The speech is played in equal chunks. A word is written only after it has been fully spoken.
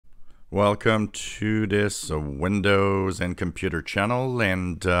Welcome to this Windows and Computer channel,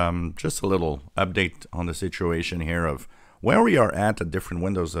 and just a little update on the situation here of where we are at different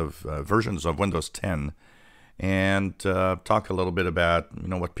Windows versions of Windows 10, and talk a little bit about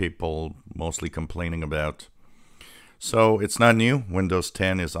what people mostly complaining about. So it's not new. Windows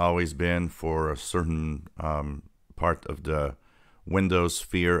 10 has always been, for a certain part of the Windows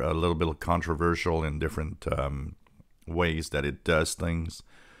sphere, a little bit controversial in different ways that it does things.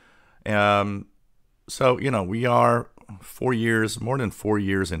 So we are 4 years, more than 4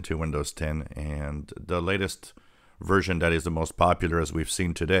 years into Windows 10, and the latest version that is the most popular, as we've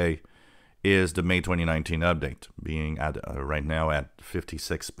seen today, is the May 2019 update, being at right now at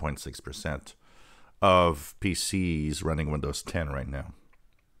 56.6% of PCs running Windows 10 right now.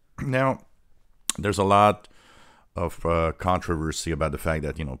 Now, there's a lot of controversy about the fact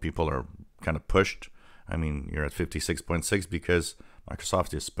that people are kind of pushed. I mean, you're at 56.6 because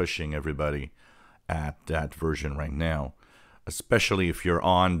Microsoft is pushing everybody at that version right now, especially if you're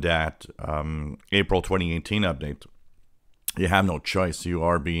on that April 2018 update. You have no choice. You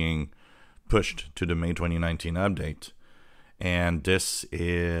are being pushed to the May 2019 update. And this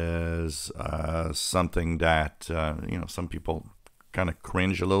is something that, some people kind of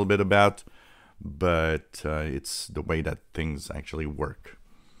cringe a little bit about, but it's the way that things actually work.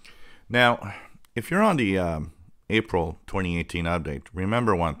 Now, if you're on the April 2018 update,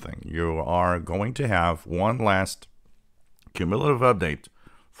 remember one thing. You are going to have one last cumulative update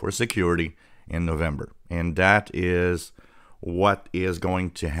for security in November. And that is what is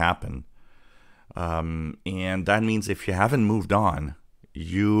going to happen. And that means if you haven't moved on,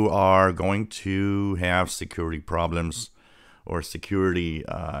 you are going to have security problems or security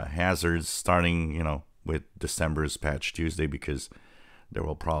hazards starting, with December's Patch Tuesday, because there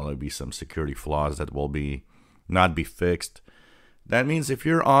will probably be some security flaws that will not be fixed. That means if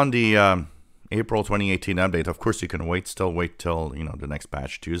you're on the April 2018 update, of course you can wait till the next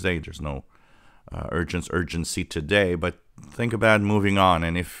Patch Tuesday. There's no urgency today, but think about moving on.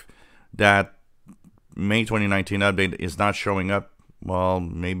 And if that May 2019 update is not showing up, well,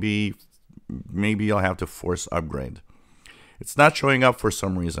 maybe you'll have to force upgrade. It's not showing up for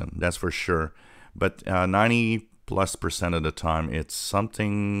some reason, that's for sure, but 90+% of the time it's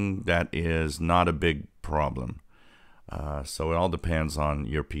something that is not a big problem. So it all depends on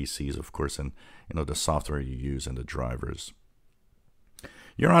your PCs, of course, and the software you use and the drivers.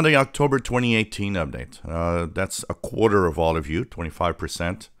 You're on the October 2018 update. That's a quarter of all of you,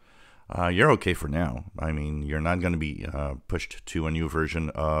 25%. You're okay for now. I mean, you're not going to be pushed to a new version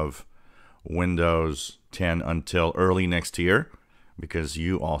of Windows 10 until early next year, because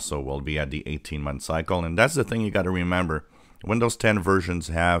you also will be at the 18-month cycle. And that's the thing you got to remember. Windows 10 versions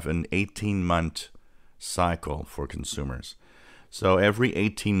have an 18-month cycle for consumers. So every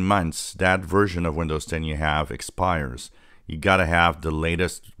 18 months, that version of Windows 10 you have expires. You got to have the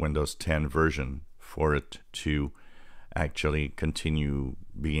latest Windows 10 version for it to actually continue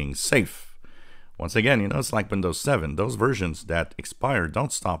being safe. Once again, it's like Windows 7. Those versions that expire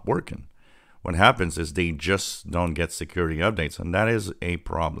don't stop working. What happens is they just don't get security updates, and that is a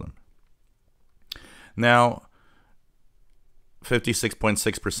problem. Now,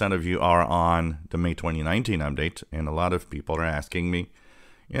 56.6% of you are on the May 2019 update, and a lot of people are asking me,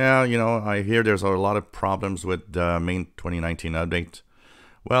 I hear there's a lot of problems with the May 2019 update.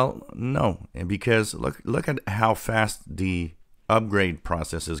 Well, no, because look at how fast the upgrade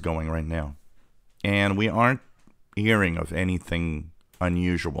process is going right now. And we aren't hearing of anything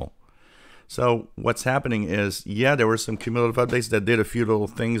unusual. So what's happening is, there were some cumulative updates that did a few little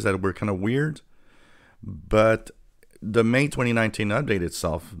things that were kind of weird, but the May 2019 update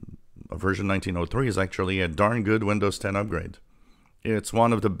itself, version 1903, is actually a darn good Windows 10 upgrade. It's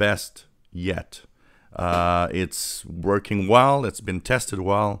one of the best yet. It's working well, it's been tested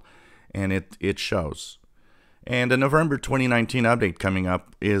well, and it shows. And the November 2019 update coming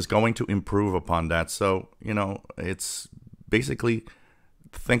up is going to improve upon that. So, it's basically,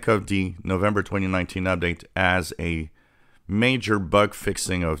 think of the November 2019 update as a major bug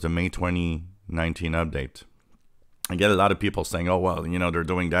fixing of the May 2019 update. I get a lot of people saying, oh, well, they're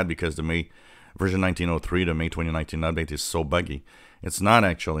doing that because the May version 1903, the May 2019 update is so buggy. It's not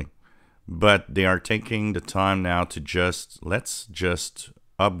actually. But they are taking the time now to let's just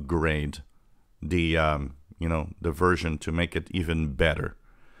upgrade the, the version to make it even better.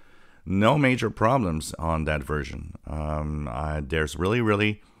 No major problems on that version. There's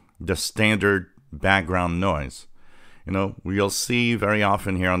really the standard background noise. We'll see very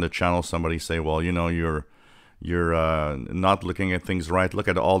often here on the channel somebody say, well, you're not looking at things right. Look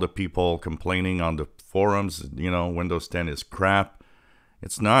at all the people complaining on the forums, Windows 10 is crap.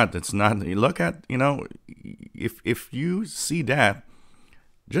 It's not. It's not. You look at, if you see that,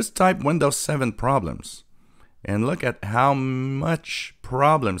 just type Windows 7 problems and look at how much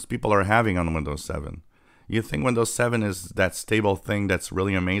problems people are having on Windows 7. You think Windows 7 is that stable thing that's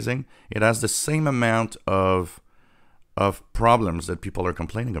really amazing? It has the same amount of problems that people are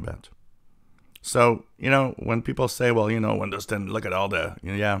complaining about. So, when people say, well, Windows 10, look at all the,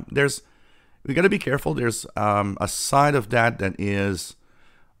 we got to be careful. There's a side of that is,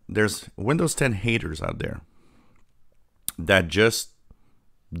 there's Windows 10 haters out there that just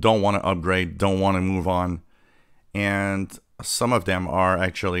don't want to upgrade, don't want to move on. And some of them are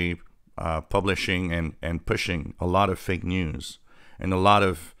actually publishing and pushing a lot of fake news and a lot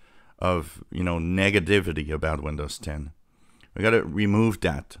of negativity about Windows 10. We got to remove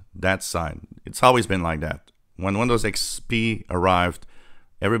that side. It's always been like that. When Windows XP arrived,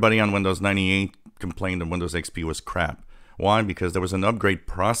 everybody on Windows 98 complained that Windows XP was crap. Why? Because there was an upgrade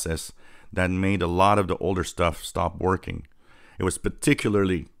process that made a lot of the older stuff stop working. It was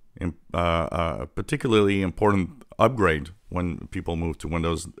particularly important upgrade when people moved to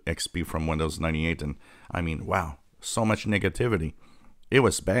Windows XP from Windows 98. And I mean, wow, so much negativity. It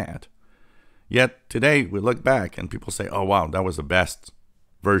was bad. Yet today we look back and people say, oh wow, that was the best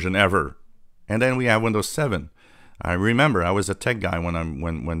version ever. And then we have Windows 7. I remember I was a tech guy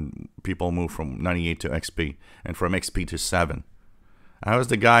when people moved from 98 to XP and from XP to 7. I was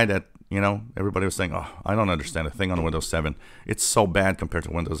the guy that, everybody was saying, oh, I don't understand a thing on Windows 7. It's so bad compared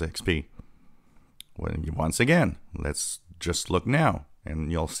to Windows XP. Well, once again, let's just look now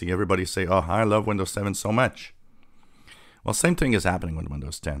and you'll see everybody say, oh, I love Windows 7 so much. Well, same thing is happening with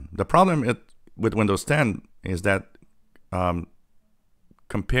Windows 10. The problem with Windows 10 is that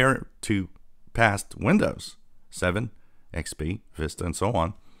compared to past Windows 7, XP, Vista, and so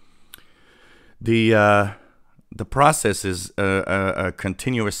on, the process is a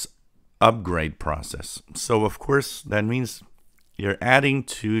continuous upgrade process. So of course that means you're adding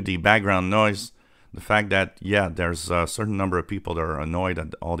to the background noise the fact that there's a certain number of people that are annoyed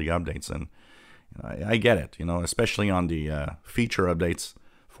at all the updates, and I get it, especially on the feature updates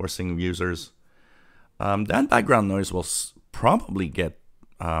forcing users. That background noise will probably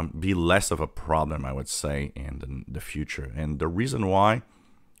be less of a problem, I would say, in the future. And the reason why,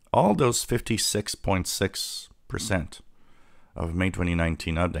 all those 56.6% of May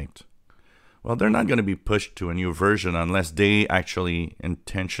 2019 update, well, they're not going to be pushed to a new version unless they actually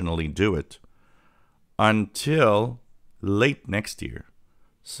intentionally do it until late next year.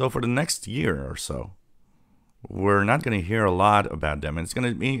 So for the next year or so, we're not going to hear a lot about them. And it's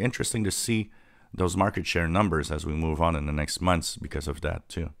going to be interesting to see those market share numbers as we move on in the next months because of that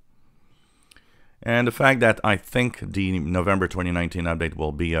too. And the fact that I think the November 2019 update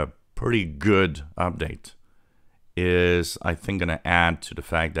will be a pretty good update is, I think, going to add to the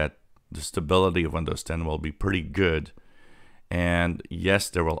fact that the stability of Windows 10 will be pretty good. And yes,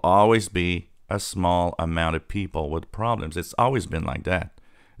 there will always be a small amount of people with problems. It's always been like that.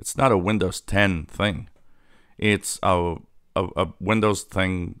 It's not a Windows 10 thing. It's a Windows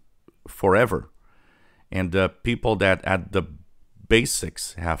thing forever. And the people that at the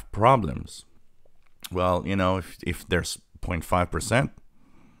basics have problems, well, if there's 0.5%,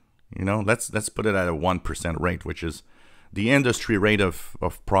 let's put it at a 1% rate, which is the industry rate of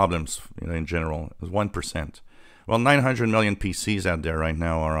problems, in general, is 1%. Well, 900 million PCs out there right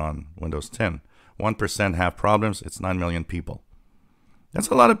now are on Windows 10. 1% have problems. It's 9 million people. That's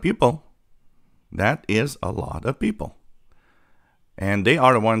a lot of people. That is a lot of people. And they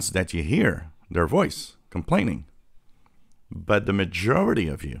are the ones that you hear their voice complaining. But the majority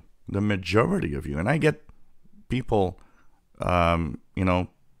of you, and I get people,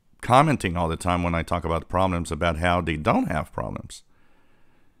 commenting all the time when I talk about problems about how they don't have problems.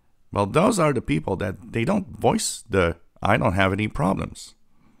 Well, those are the people that they don't voice I don't have any problems.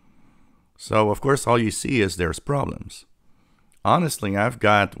 So, of course, all you see is there's problems. Honestly, I've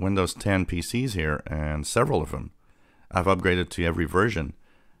got Windows 10 PCs here, and several of them I've upgraded to every version.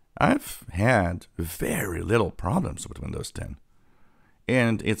 I've had very little problems with Windows 10.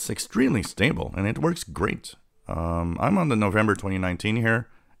 And it's extremely stable, and it works great. I'm on the November 2019 here.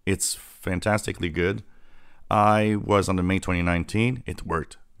 It's fantastically good. I was on the May 2019. It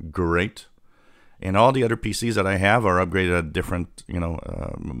worked great. And all the other PCs that I have are upgraded at different,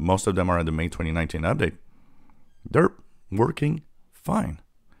 most of them are at the May 2019 update. They're working fine.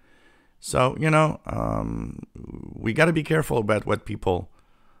 So, we got to be careful about what people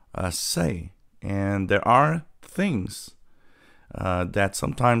say. And there are things that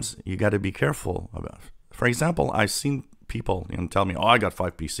sometimes you got to be careful about. For example, I've seen people tell me, oh, I got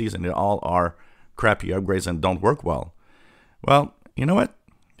 5 PCs and they all are crappy upgrades and don't work well. Well, you know what?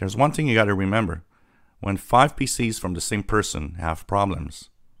 There's one thing you got to remember. When 5 PCs from the same person have problems,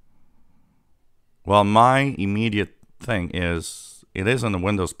 well, my immediate thing is, it isn't a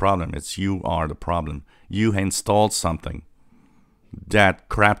Windows problem. It's you are the problem. You installed something that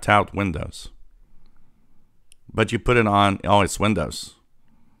crapped out Windows. But you put it on, oh, it's Windows.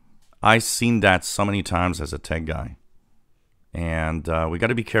 I've seen that so many times as a tech guy. And we got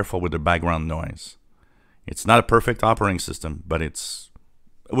to be careful with the background noise. It's not a perfect operating system, but it's,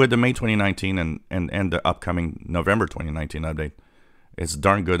 with the May 2019 and the upcoming November 2019 update, it's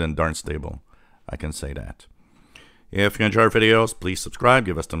darn good and darn stable. I can say that. If you enjoy our videos, please subscribe,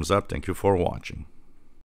 give us thumbs up. Thank you for watching.